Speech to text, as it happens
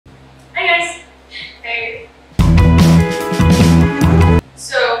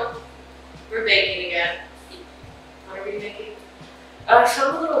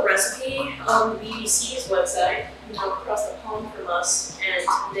ABC's website, across the pond from us, and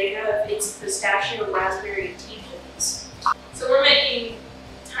they have it's pistachio raspberry tea cookies. So we're making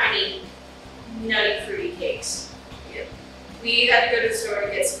tiny, nutty, fruity cakes. Yeah. We had to go to the store to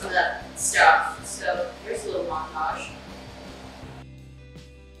get some of that stuff, so there's a little montage.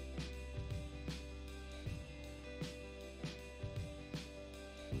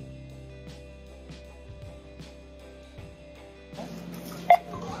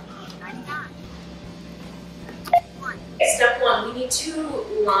 Step one, we need to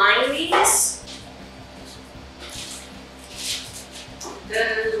line these.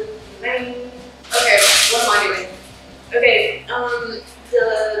 Okay, what am I doing? Okay,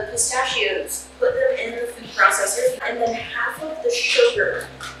 the pistachios, put them in the food processor, and then half of the sugar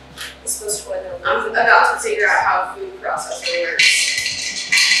is supposed to go in there. I'm about to figure out how a food processor works.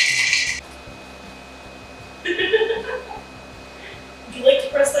 Would you like to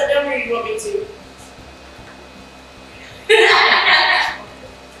press that down, or you want me to? I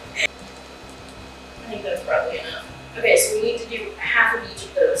think that's probably enough. Okay, so we need to do half of each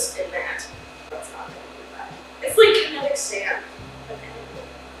of those in that. That's not going to do that. It's like kinetic sand.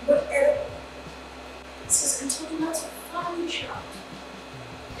 But edible. It says until the nuts are finely chopped.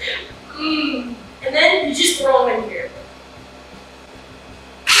 And then you just throw them in here.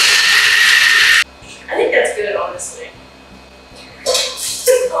 I think that's good, honestly. I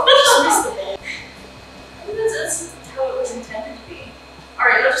think that's how it was intended to be.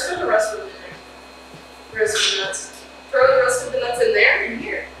 Alright, now just throw the rest of them in there. The rest of the nuts. Throw the rest of the nuts in there and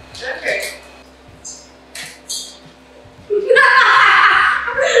here. Okay.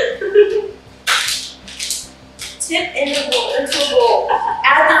 Tip into a bowl.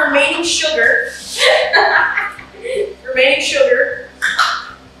 Add the remaining sugar.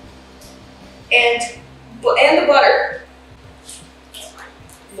 And the butter.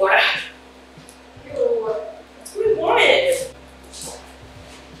 Wow. That's what we wanted.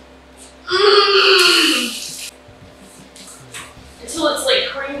 Until it's like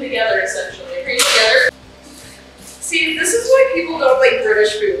creamed together, essentially. Creamed together. See, this is why people don't like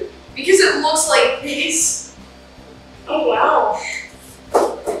British food. Because it looks like this. Oh, wow.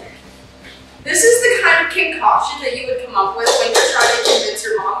 This is the kind of concoction that you would come up with when you're trying to convince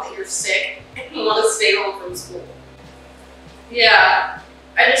your mom that you're sick and want to stay home from school. Yeah.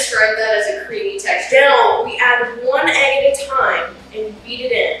 I described that as a creamy texture. Now, we add one egg at a time and beat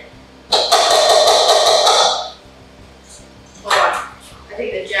it in. Hold on. I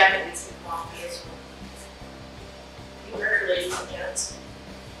think the jacket needs to come off this one. You heard, ladies and gents.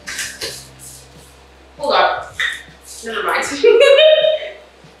 Hold on. Never mind. What was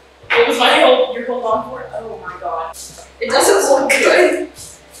your hold on for? Oh my god. It doesn't look good.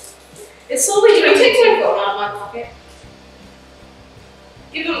 It's slowly doing. Take my phone out of my pocket.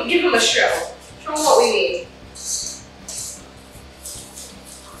 Give him a show. Show him what we need.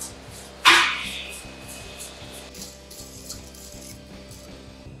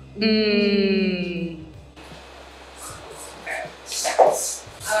 Okay.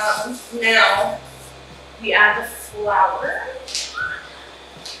 Now we add the flour.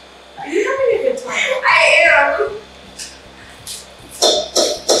 Are you having a good time? I am.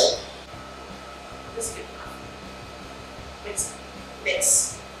 This is good enough. Mix.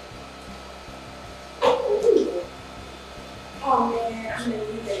 Ooh. Oh man, I'm gonna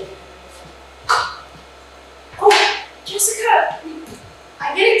need it. Oh, Jessica! I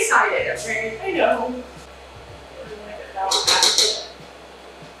get excited, okay? I know.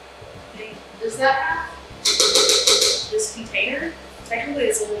 Does that half? This container? Technically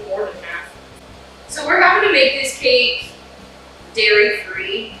it's a little more than half. So we're having to make this cake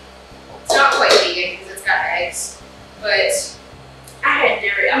dairy-free. It's not quite vegan because it's got eggs, but I had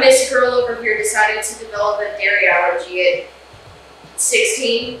dairy. Miss Girl over here decided to develop a dairy allergy at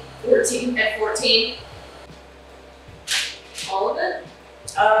 14. All of it?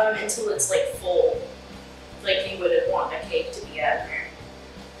 Until it's like full. Like you would want a cake to be at there.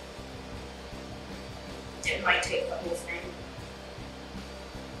 It might take the whole thing.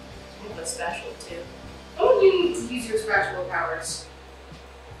 I have a spatula too. How would you use your spatula powers?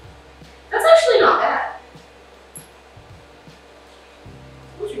 That's actually not bad.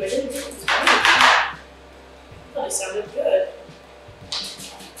 I told you I didn't think it was bad. I thought it sounded good.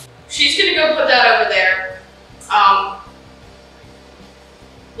 She's gonna go put that over there.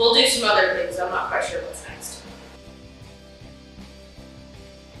 We'll do some other things. I'm not quite sure what's next.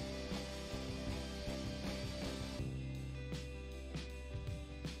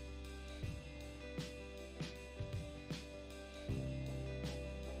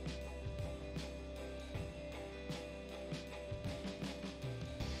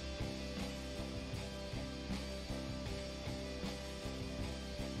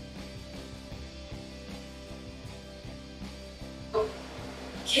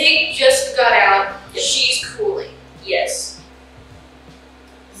 Cake just got out. She's cooling. Yes.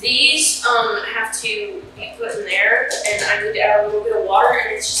 These have to be put in there, and I need to add a little bit of water,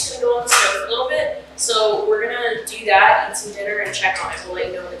 and it's just gonna go on the stove a little bit. So we're gonna do that, eat some dinner, and check on it. We'll let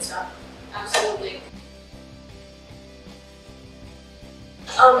you know when it's done. Absolutely.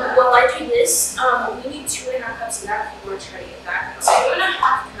 While I do this, we need 2.5 cups of that if we want to try to get that.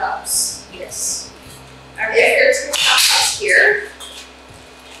 2.5 cups. Yes. Okay, there's 2.5 cups here.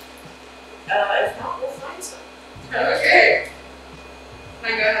 If not, we'll find some. Okay.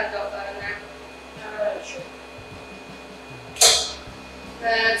 Can I go ahead and dump that in there? Sure.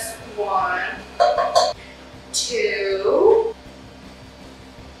 That's 1, 2.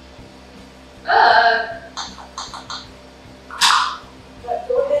 But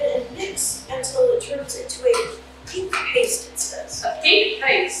go ahead and mix until it turns into a pink paste, it says. A pink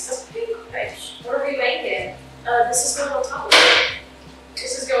paste. A pink paste. What are we making? This is going on top of it.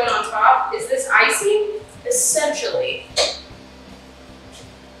 This is going on top. Is this icing? Essentially.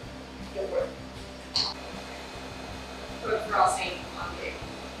 Go for it. Put frosting on cake.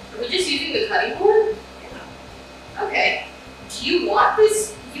 Are we just using the cutting board? Yeah. Okay. Do you want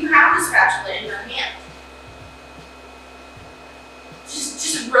this? You have the spatula in your hand.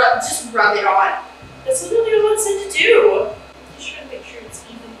 Just rub it on. That's literally what it said to do. Just trying to make sure it's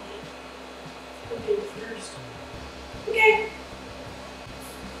evenly coated first. Okay.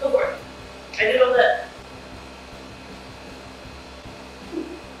 Go for it. I did all that.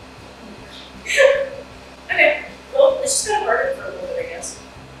 Okay. Well, it's just gotta burn it for a little bit, I guess.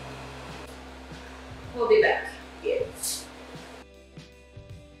 We'll be back. Yeah.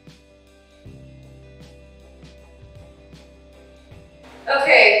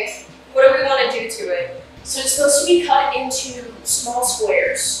 Okay. What do we want to do to it? So it's supposed to be cut into small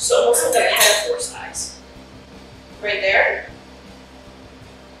squares, so almost like a metaphor size. Right there?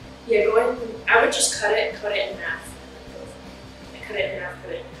 Yeah, go ahead and I would just cut it in half. And cut it in half,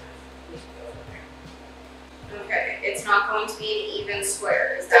 cut it in half. Okay. It's not going to be an even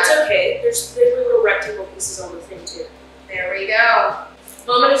square. Is That's that okay. There's little rectangle pieces on the thing too. There we go.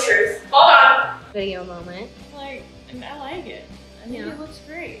 Moment of truth. Hold on. Video moment. Like, I like it. I think Yeah. it looks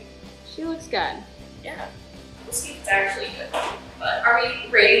great. She looks good. Yeah. We'll see if it's actually good. But are we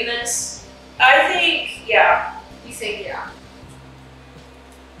rating this? I think, yeah. You think yeah?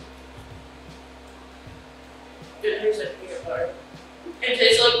 Here's like peanut butter. It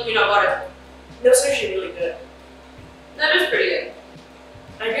tastes like peanut butter. No, it's actually really good. That is pretty good.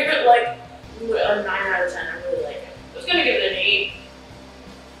 I give it like a 9 out of 10. I really like it. I was gonna give it an 8.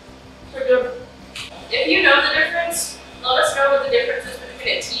 So good. If you know the difference, let us know what the difference is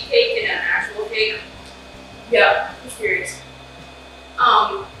between a tea cake and an actual cake. Yeah, I'm curious.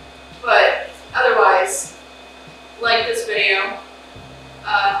 But otherwise, like this video,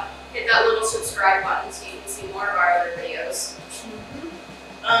 hit that little subscribe button so you can see more of our other videos.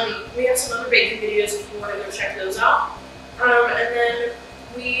 We have some other baking videos if you want to go check those out. And then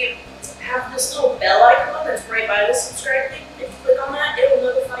we have this little bell icon that's right by the subscribe thing. If you click on that, it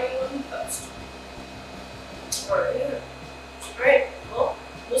will notify you when we post. Alright, well,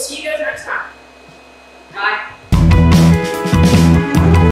 we'll see you guys next time. Bye.